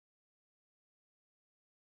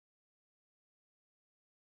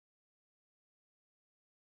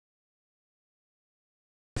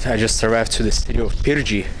I just arrived to the city of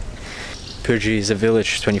Pyrgi. Pyrgi is a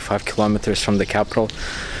village 25 kilometers from the capital,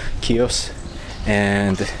 Chios,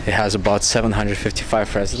 and it has about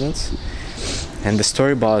 755 residents. And the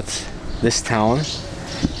story about this town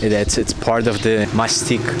is that it's part of the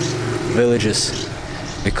mastic villages,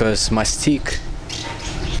 because mastic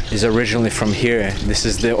is originally from here. This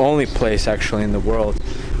is the only place actually in the world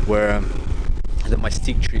where the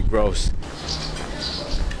mastic tree grows.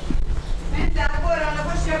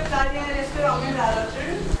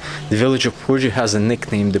 The village of Pyrgi has a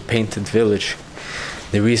nickname, the Painted Village.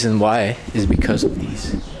 The reason why is because of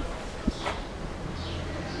these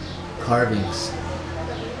carvings.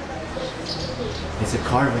 It's a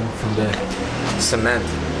carving from the cement,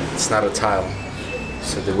 it's not a tile.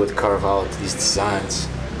 So they would carve out these designs.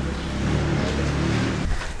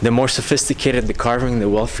 The more sophisticated the carving, the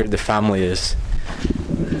wealthier the family is.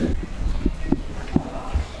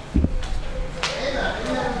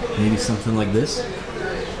 Maybe something like this.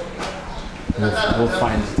 We'll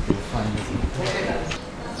find it.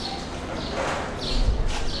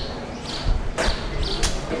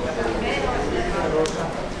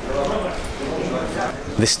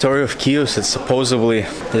 The story of Chios is supposedly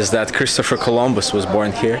that Christopher Colombus was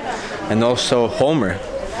born here, and also Homer,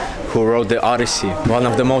 who wrote the Odyssey, one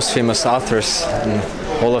of the most famous authors in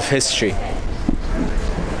all of history.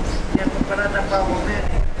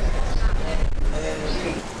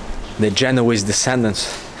 The Genoese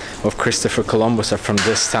descendants of Christopher Columbus are from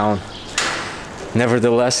this town.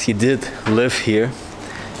 Nevertheless, he did live here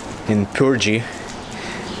in Pyrgi,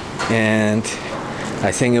 and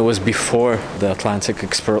I think it was before the Atlantic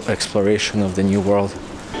exploration of the New World.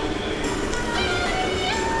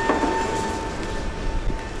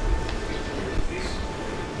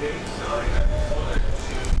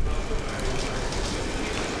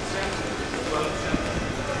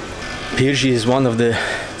 Pyrgi is one of the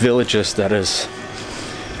villages that is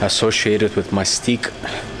associated with mastic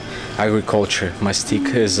agriculture. Mastic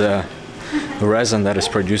is a resin that is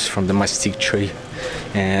produced from the mastic tree,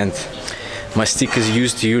 and mastic is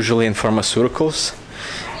used usually in pharmaceuticals,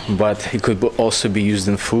 but it could also be used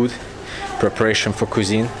in food, preparation for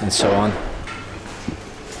cuisine, and so on.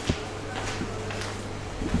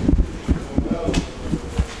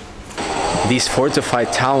 These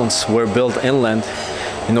fortified towns were built inland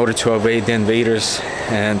in order to evade the invaders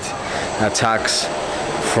and attacks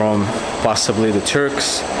from possibly the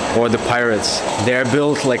Turks or the pirates. They are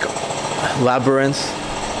built like labyrinths.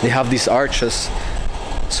 They have these arches,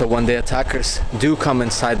 so when the attackers do come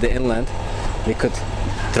inside the inland, they could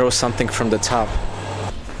throw something from the top.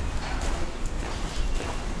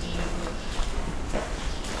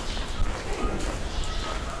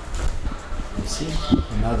 You see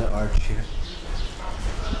another arch here.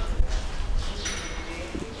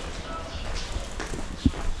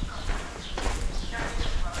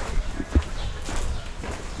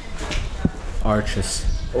 Arches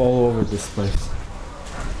all over this place.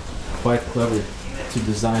 Quite clever to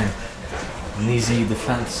design an easy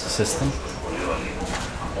defense system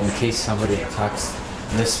in case somebody attacks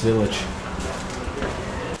this village.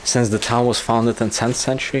 Since the town was founded in the 10th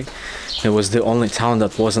century, it was the only town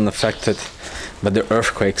that wasn't affected by the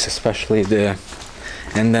earthquakes, especially the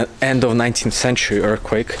end of 19th century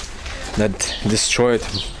earthquake that destroyed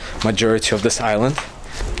majority of this island.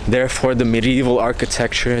 Therefore, the medieval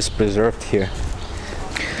architecture is preserved here.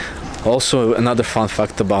 Also, another fun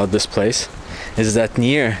fact about this place is that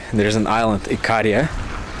near there's an island, Aegean.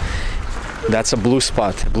 That's a blue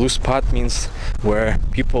spot. Blue spot means where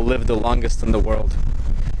people live the longest in the world.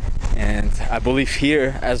 And I believe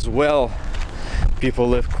here as well, people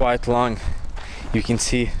live quite long. You can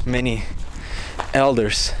see many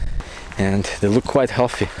elders and they look quite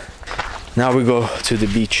healthy. Now we go to the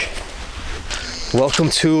beach. Welcome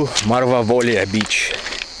to Marva Volia beach.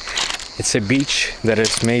 It's a beach that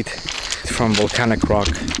is made from volcanic rock.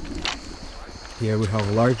 Here we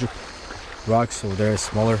have larger rocks, so there are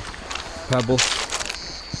smaller pebbles.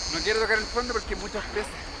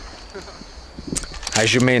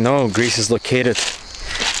 As you may know, Greece is located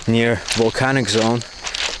near volcanic zone.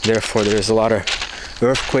 Therefore, there is a lot of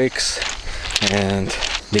earthquakes, and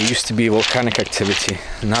there used to be volcanic activity.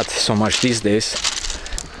 Not so much these days.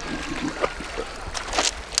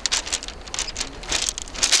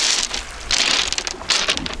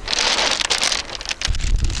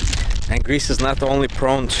 And Greece is not only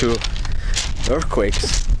prone to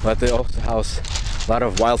earthquakes, but it also has a lot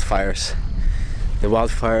of wildfires. The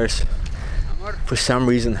wildfires, for some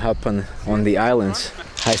reason, happen on the islands.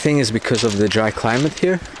 I think it's because of the dry climate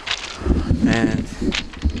here and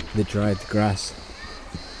the dried grass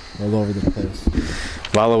all over the place.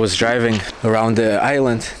 While I was driving around the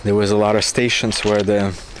island, there was a lot of stations where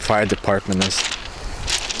the fire department is.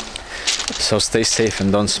 So stay safe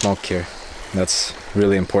and don't smoke here. That's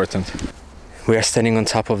really important. We are standing on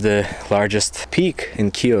top of the largest peak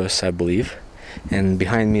in Chios, I believe. And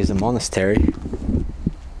behind me is a monastery.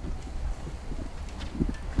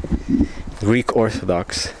 Greek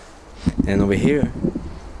Orthodox. And over here,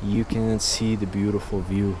 you can see the beautiful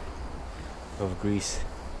view of Greece.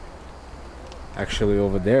 Actually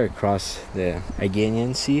over there across the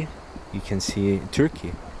Aegean Sea, you can see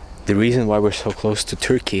Turkey. The reason why we're so close to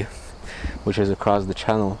Turkey, which is across the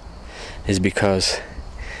channel, is because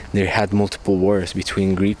they had multiple wars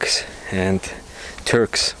between Greeks and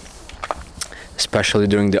Turks, especially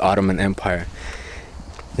during the Ottoman Empire.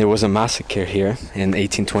 There was a massacre here in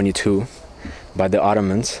 1822 by the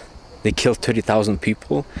Ottomans. They killed 30,000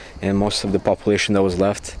 people, and most of the population that was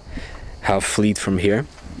left have fled from here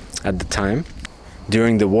at the time.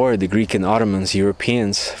 During the war, the Greek and Ottomans,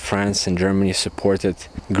 Europeans, France and Germany supported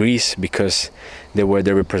Greece because they were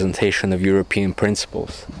the representation of European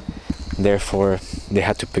principles. Therefore, they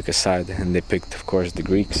had to pick a side, and they picked, of course, the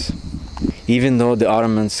Greeks. Even though the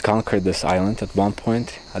Ottomans conquered this island at one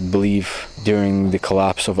point, I believe during the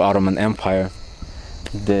collapse of Ottoman Empire,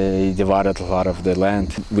 they divided a lot of the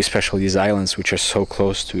land, especially these islands which are so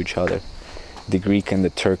close to each other, the Greek and the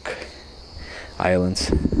Turk islands.